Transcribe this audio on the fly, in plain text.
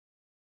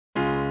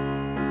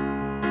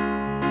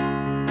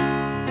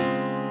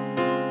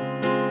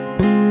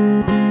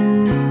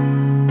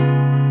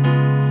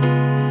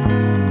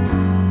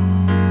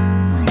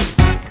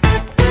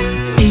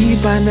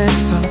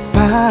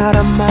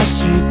바람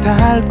맛이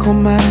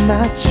달콤한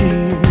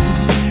아침,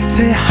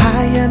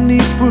 새하얀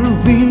이불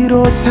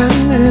위로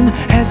닿는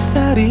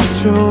햇살이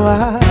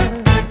좋아.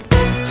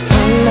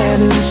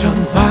 설레는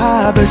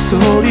전화벨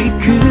소리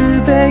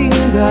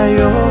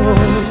그대인가요?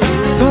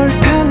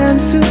 설탕 한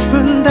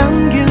스푼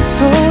담긴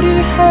소리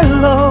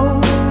hello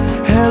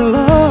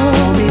hello.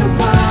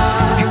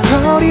 이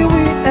거리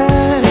위에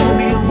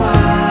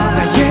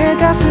나의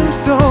가슴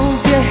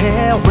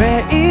속에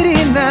왜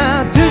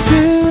이리나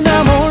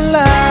들뜨나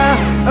몰라.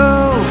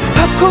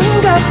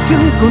 팝콘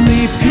같은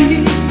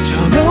꽃잎이 저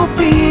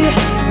높이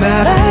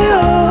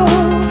날아요.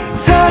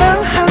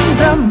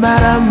 사랑한단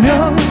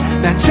말하면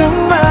난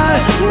정말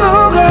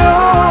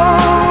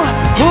녹아요.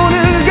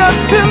 오늘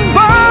같은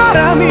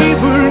바람이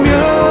불면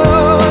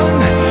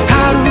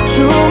하루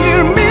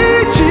종일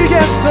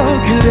미치겠어.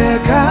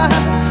 그대가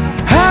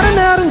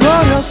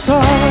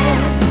아른아른거려서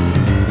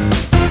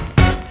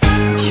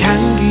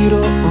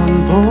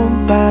향기로운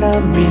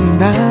봄바람이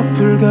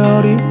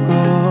나풀거리고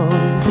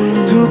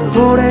두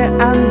볼에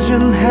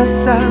앉은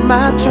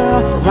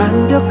햇살마저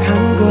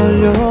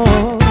완벽한걸요.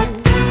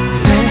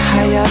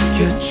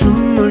 새하얗게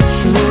춤을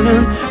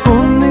추는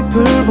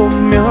꽃잎을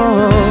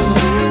보며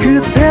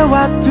그대와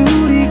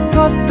둘이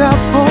걷다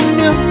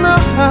보면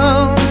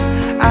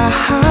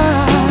아하.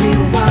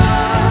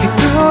 이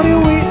거리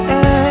위에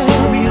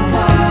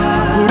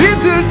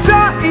우리들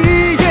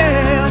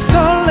사이에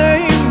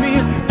설레임이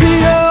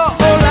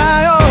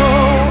피어올라요.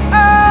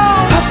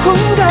 팝콘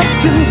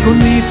같은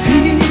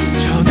꽃잎이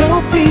저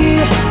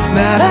높이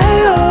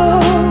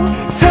날아요.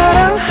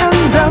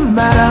 사랑한단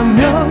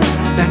말하면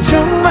난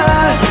정말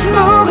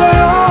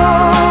녹아요.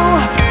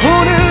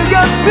 오늘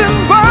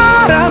같은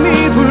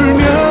바람이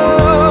불면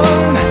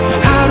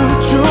하루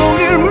종일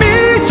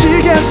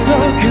미치겠어.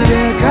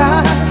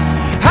 그대가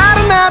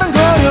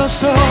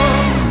아른아른거려서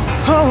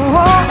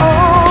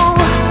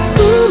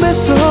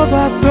꿈에서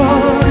봤던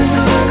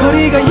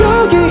거리가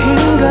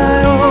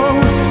여기인가요?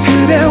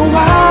 그대와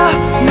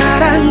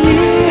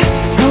나란히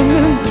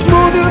걷는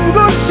모든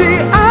곳이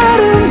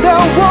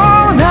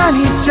아름다워. 난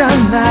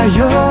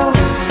있잖아요.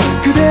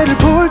 그대를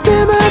볼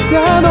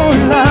때마다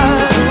놀라.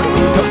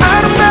 더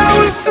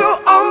아름다울 수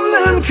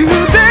없는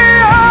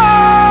그대여.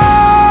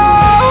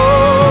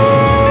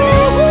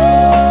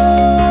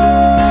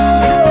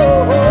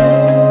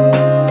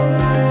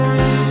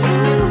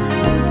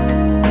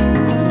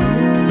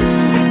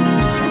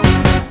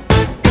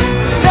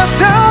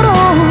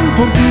 따사로운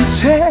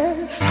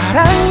봄빛에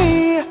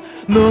사랑이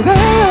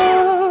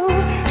녹아요.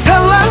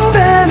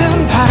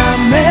 살랑대는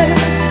바람에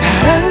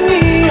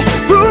사랑이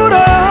불어.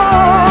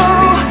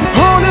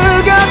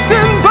 오늘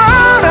같은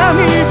바람이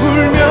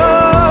불면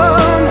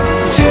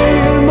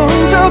제일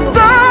먼저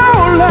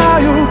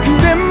떠올라요.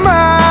 그대만.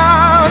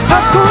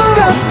 팝콘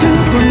같은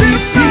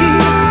꽃잎이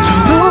저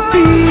높이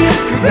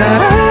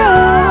날아요.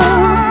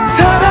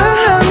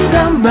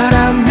 사랑한단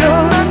말하면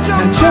난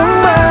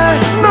정말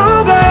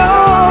녹아요.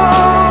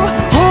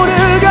 오늘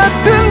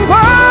같은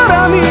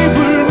바람이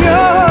불면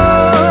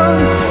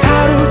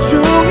하루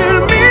종일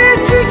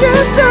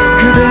미치겠어.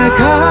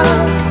 그대가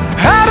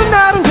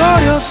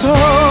아른아른거려서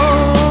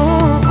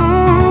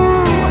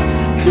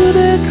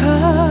그대가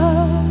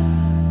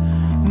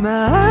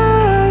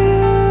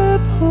나의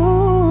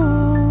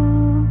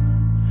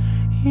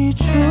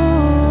봄이죠.